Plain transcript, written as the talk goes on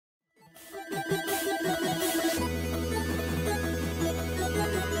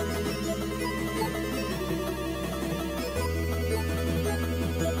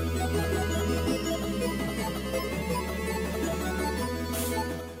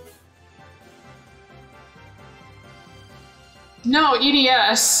No,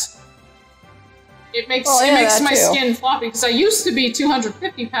 EDS. It makes my skin floppy, because I used to be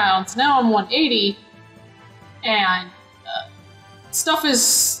 250 pounds, now I'm 180, and stuff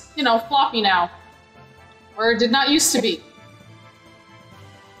is, you know, floppy now. Where it did not used to be.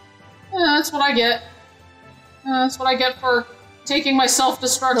 Yeah, that's what I get. That's what I get for taking my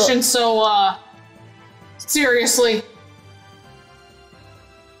self-destruction so, seriously.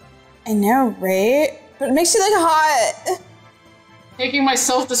 I know, right? But it makes you look hot. Taking my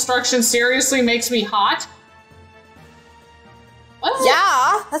self-destruction seriously makes me hot? What?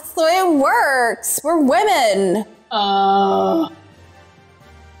 Yeah, that's the way it works. We're women. Duh.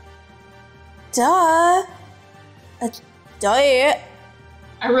 Duh.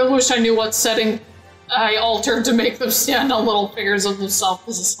 I really wish I knew what setting I altered to make them stand on little figures of themselves.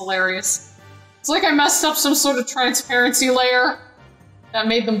 This is hilarious. It's like I messed up some sort of transparency layer that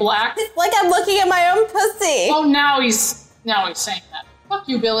made them black. It's like I'm looking at my own pussy. Oh, now he's saying that. Fuck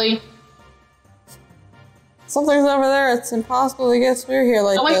you, Billy. Something's over there. It's impossible to get through here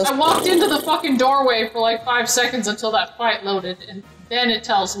like this. I walked into the fucking doorway for like 5 seconds until that fight loaded, and then it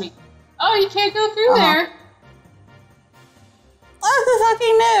tells me, oh, you can't go through there. Oh, who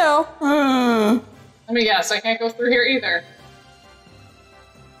fucking knew? Let me guess, I can't go through here either.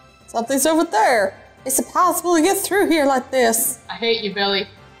 Something's over there. It's impossible to get through here like this. I hate you, Billy.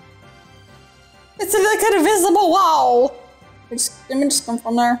 It's like an invisible wall. Let me just come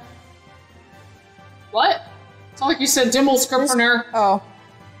from there. What? It's not like you said Dimmelskripner. Oh.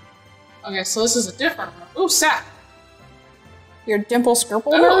 Okay, so this is a different one. Ooh, sap. Your dimple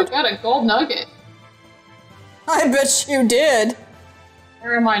skirple Oh, I nerd? got a gold nugget. I bet you did.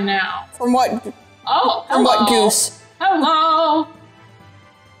 Where am I now? From what? Oh, hello. From what goose? Hello.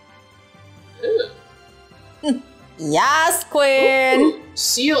 Yes, Queen. Ooh,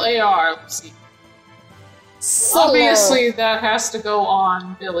 Seal AR. Let's see. Solo. Obviously, that has to go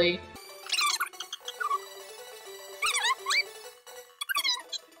on Billy.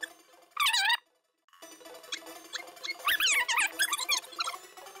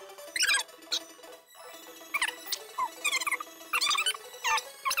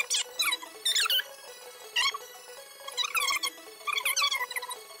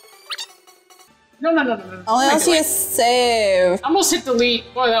 No. Only unless you save. I almost hit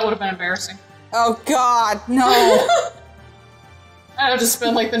delete. Boy, that would have been embarrassing. Oh God, no. I have to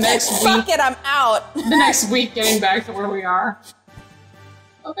spend like the next week. Fuck it, I'm out. The next week getting back to where we are.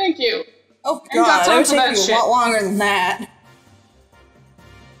 Oh, thank you. Oh I got God, time it would for that take you shit. a lot longer than that.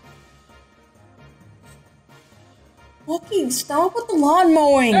 Lucky, stop with the lawn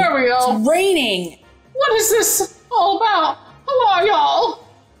mowing. There we go. It's raining. What is this all about? Hello, y'all.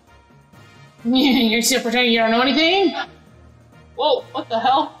 You're still pretending you don't know anything? Whoa, what the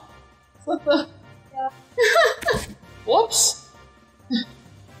hell? What the? Whoops.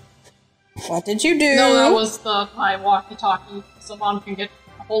 What did you do? No, that was my walkie-talkie, so Mom can get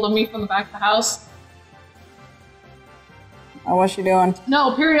a hold of me from the back of the house. Oh, what's she doing?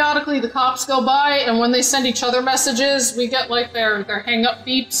 No, periodically the cops go by, and when they send each other messages, we get like their hang-up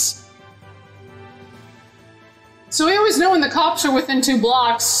beeps. So we always know when the cops are within 2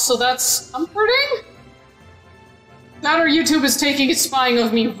 blocks, so that's comforting. That or YouTube is taking its spying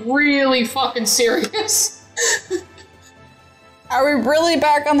of me really fucking serious. Are we really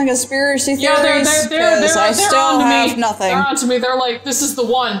back on the conspiracy theories? Yeah, they're I still have me. nothing. They're on to me. They're like, this is the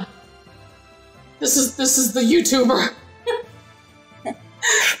one. This is the YouTuber.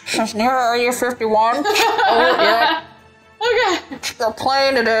 Are you 51? Oh, yeah. Okay. They're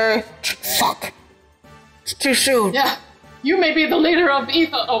playing today. Fuck. It's too soon. Yeah. You may be the leader of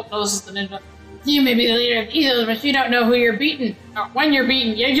Ethos. Oh, no, this is the ninja. You may be the leader of Ethos, but you don't know who you're beating. Or when you're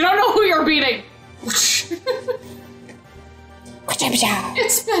beaten. Yeah, you don't know who you're beating.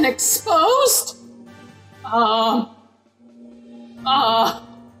 It's been exposed.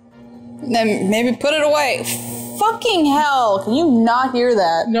 Then maybe put it away. Fucking hell, can you not hear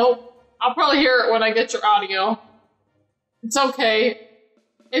that? Nope. I'll probably hear it when I get your audio. It's okay.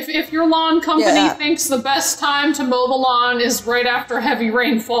 If your lawn company thinks the best time to mow the lawn is right after heavy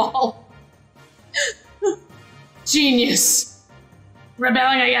rainfall. Genius.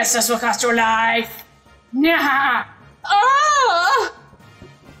 Rebelling against us will cost your life. Yeah. Ah!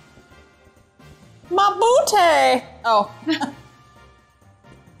 My booty! Oh.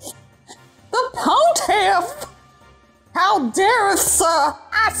 The pontiff! How dare, sir!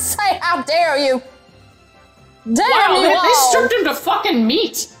 I say, how dare you! Damn wow, you they all. stripped him to fucking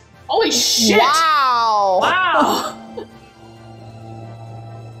meat! Holy shit! Wow! Wow!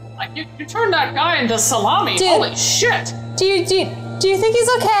 Like, you turned that guy into salami. Dude, holy shit! Do you think he's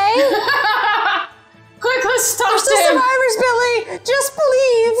okay? Quick, let's talk We're to still him. survivors, Billy! Just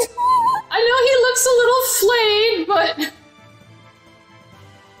believe! I know he looks a little flayed, but...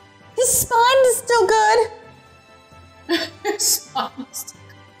 His spine is still good. His spine is still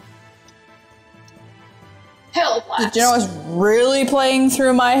good. Hell blast. Did you know what's really playing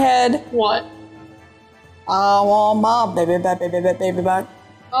through my head? What? I want my baby back.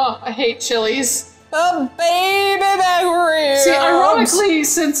 Oh, I hate chilies. The baby back ribs. See, ironically,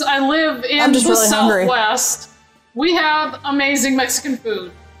 since I live in the Southwest, we have amazing Mexican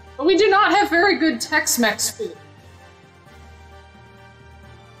food. But we do not have very good Tex-Mex food.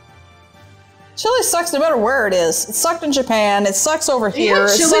 Chili sucks no matter where it is. It sucked in Japan, it sucks over here, it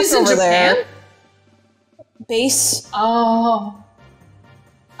sucks over there. Base. Oh.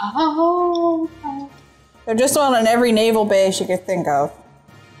 They're just on every naval base you could think of.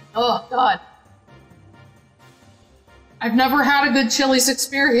 Oh, God. I've never had a good Chili's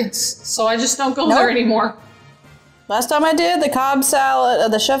experience, so I just don't go there anymore. Last time I did, the Cobb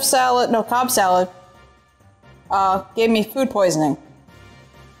salad, the chef salad, no, Cobb salad, gave me food poisoning.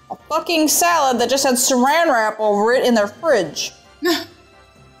 A fucking salad that just had saran wrap over it in their fridge.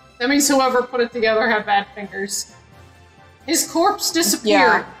 That means whoever put it together had bad fingers. His corpse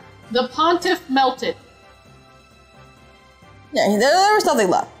disappeared. Yeah. The pontiff melted. Yeah, there was nothing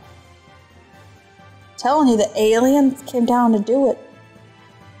left. I'm telling you, the aliens came down to do it.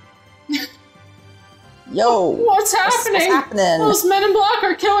 Yo. What's happening? What's happening? Those men in black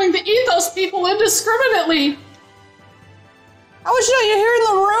are killing the ethos people indiscriminately. How would you know? You're here in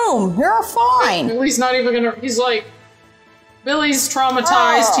the room. You're fine. Billy's not even gonna. He's like. Billy's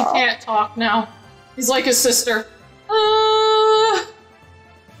traumatized. He can't talk now. He's like his sister.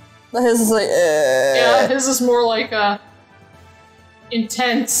 But his is like. Yeah, his is more like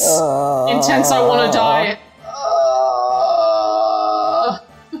intense. Intense. I want to die.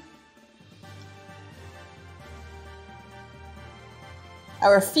 I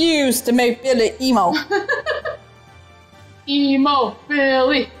refuse to make Billy emo. Emo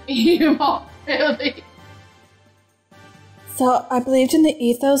Billy. Emo Billy. So, I believed in the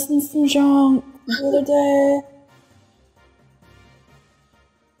ethos in some junk the other day.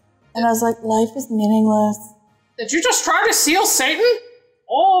 And I was like, life is meaningless. Did you just try to seal Satan?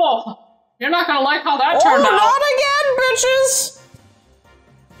 Oh, you're not gonna like how that turned out. Not again, bitches!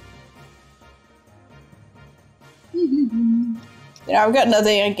 You know, I've got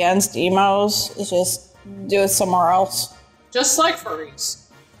nothing against emos. It's just, do it somewhere else. Just like furries.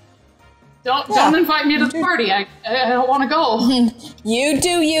 Don't invite me to the party. I don't want to go. You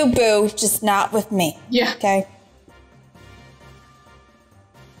do you, boo. Just not with me. Yeah. Okay?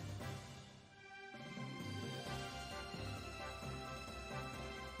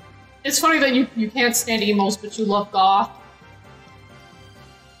 It's funny that you can't stand emos, but you love goth.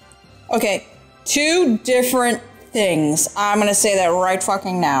 Okay. Two different things. I'm gonna say that right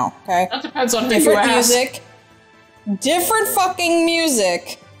fucking now. Okay? That depends on who different you ask. music. Different fucking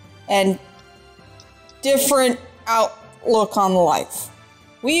music. And different outlook on life.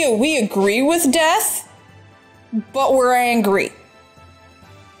 We agree with death, but we're angry.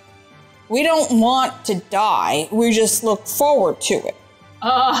 We don't want to die. We just look forward to it.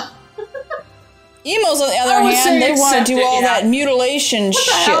 Emos, on the other hand, they want to do all that mutilation shit.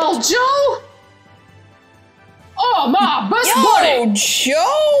 What the hell, Joe? Oh, my best buddy!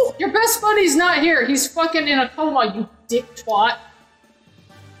 Joe! Your best buddy's not here. He's fucking in a coma, you dick twat.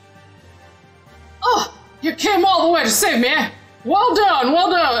 Oh, you came all the way to save me, eh? Well done, well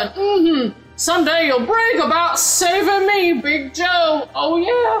done. Someday you'll brag about saving me, Big Joe. Oh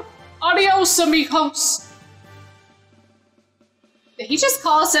yeah. Adios, amigos. Did he just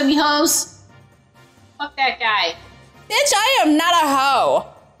call us amigos? Fuck that guy. Bitch, I am not a hoe.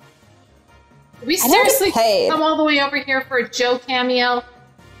 Did we seriously come all the way over here for a Joe cameo?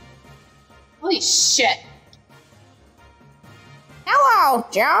 Holy shit. Hello,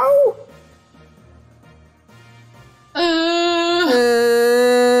 Joe.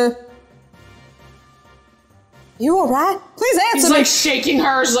 You alright? Please answer me. He's like shaking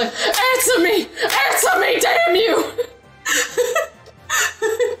her. He's like, answer me! Answer me, damn you!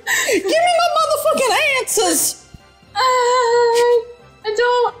 Give me my motherfucking answers! I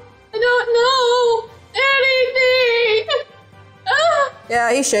don't know anything!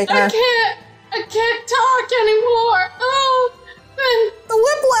 Yeah, he's shaking her. I can't talk anymore! Oh, the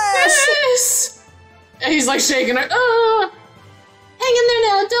whiplash! Yes. And he's like shaking her. Hang in there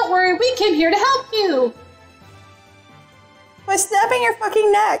now, don't worry, we came here to help you! By snapping your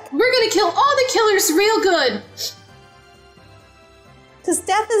fucking neck. We're gonna kill all the killers real good! Because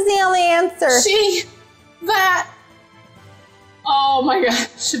death is the only answer. Oh my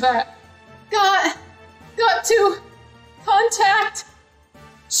gosh, that. God, got to contact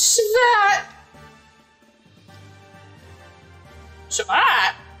Shvat.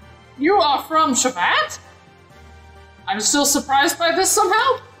 Shvat? You are from Shvat? I'm still surprised by this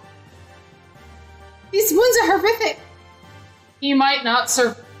somehow. These wounds are horrific. He might not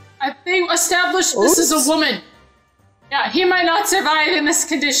survive. They established this is a woman. Yeah, he might not survive in this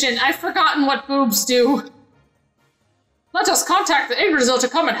condition. I've forgotten what boobs do. Let us contact the Yggdrasil to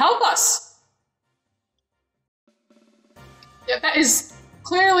come and help us. Yeah, that is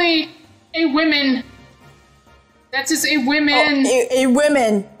clearly a woman. That is a women. Oh, a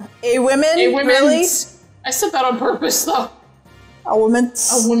women. A women? A women's. Really? I said that on purpose, though. A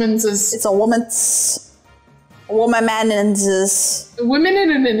woman's. A woman's is. It's a woman's. A woman-man's. Women in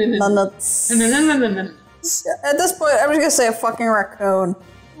At this point, I'm just gonna say a fucking raccoon.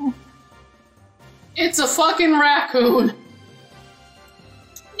 It's a fucking raccoon.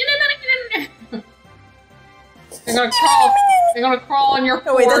 They're gonna crawl. They're gonna crawl on your porch.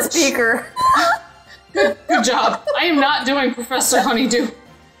 Oh wait, that's Beaker. Good job. I am not doing Professor Honeydew.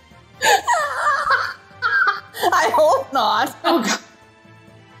 I hope not. Oh god.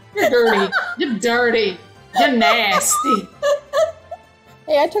 You're dirty. You're dirty. You're nasty.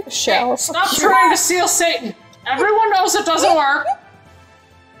 Hey, I took a shower. Hey, stop trying to seal Satan. Everyone knows it doesn't work.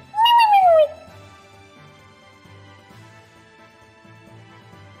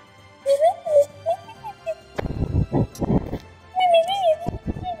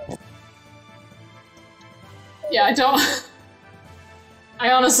 Yeah,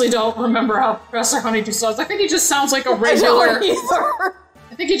 I honestly don't remember how Professor Honeydew sounds. I think he just sounds like a regular.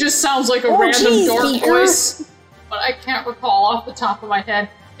 I think he just sounds like a random dork voice, but I can't recall off the top of my head.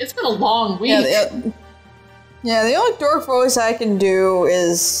 It's been a long week. Yeah, the only dork voice I can do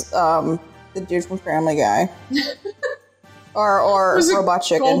is the dude from Family Guy, or Robot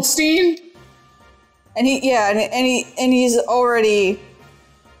Chicken. Goldstein. And he's already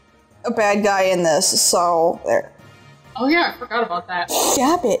a bad guy in this, so there. Oh yeah, I forgot about that.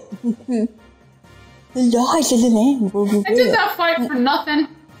 Stop it. The lies of the land will be I did that fight for nothing.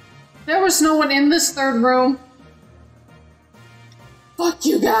 There was no one in this third room. Fuck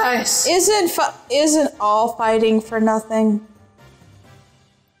you guys. Isn't all fighting for nothing?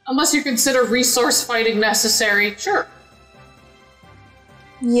 Unless you consider resource fighting necessary, sure.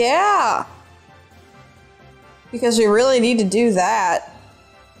 Yeah. Because we really need to do that.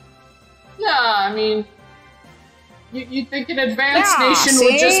 Yeah, I mean, you'd think an advanced nation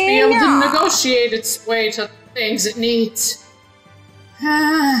would just be able to negotiate its way to things it needs.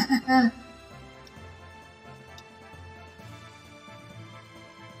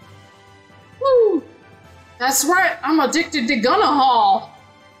 Woo! That's right, I'm addicted to Gunahol.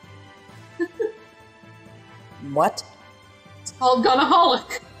 What? It's called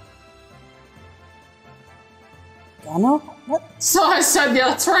Gunaholic. What? So I said, yeah,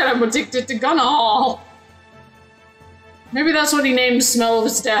 that's right, I'm addicted to Gunahol. Maybe that's what he named the smell of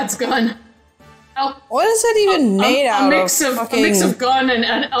his dad's gun. What is that even made out of? A mix of gun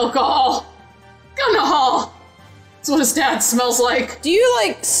and alcohol. Gunahol! That's what his dad smells like. Do you,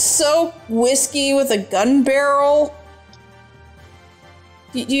 like, soak whiskey with a gun barrel?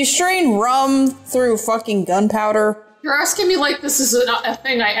 Do you strain rum through fucking gunpowder? You're asking me like this is a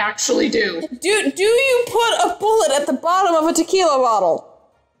thing I actually do. Do you put a bullet at the bottom of a tequila bottle?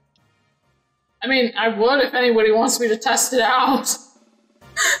 I mean, I would if anybody wants me to test it out.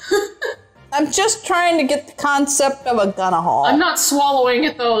 I'm just trying to get the concept of a Gunahol. I'm not swallowing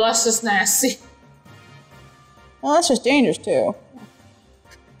it though, that's just nasty. Well, that's just dangerous too.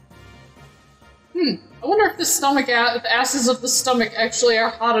 I wonder if the acids of the stomach actually are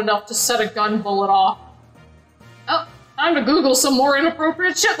hot enough to set a gun bullet off. Oh, time to Google some more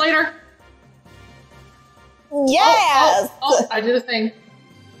inappropriate shit later. Yes! Oh, I did a thing.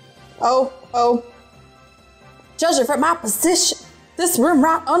 Oh. Judging from my position, this room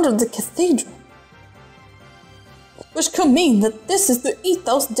right under the cathedral. Which could mean that this is the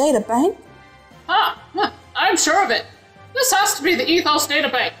Ethos databank. I'm sure of it. This has to be the Ethos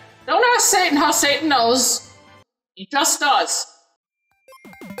databank. Don't ask Satan how Satan knows. He just does.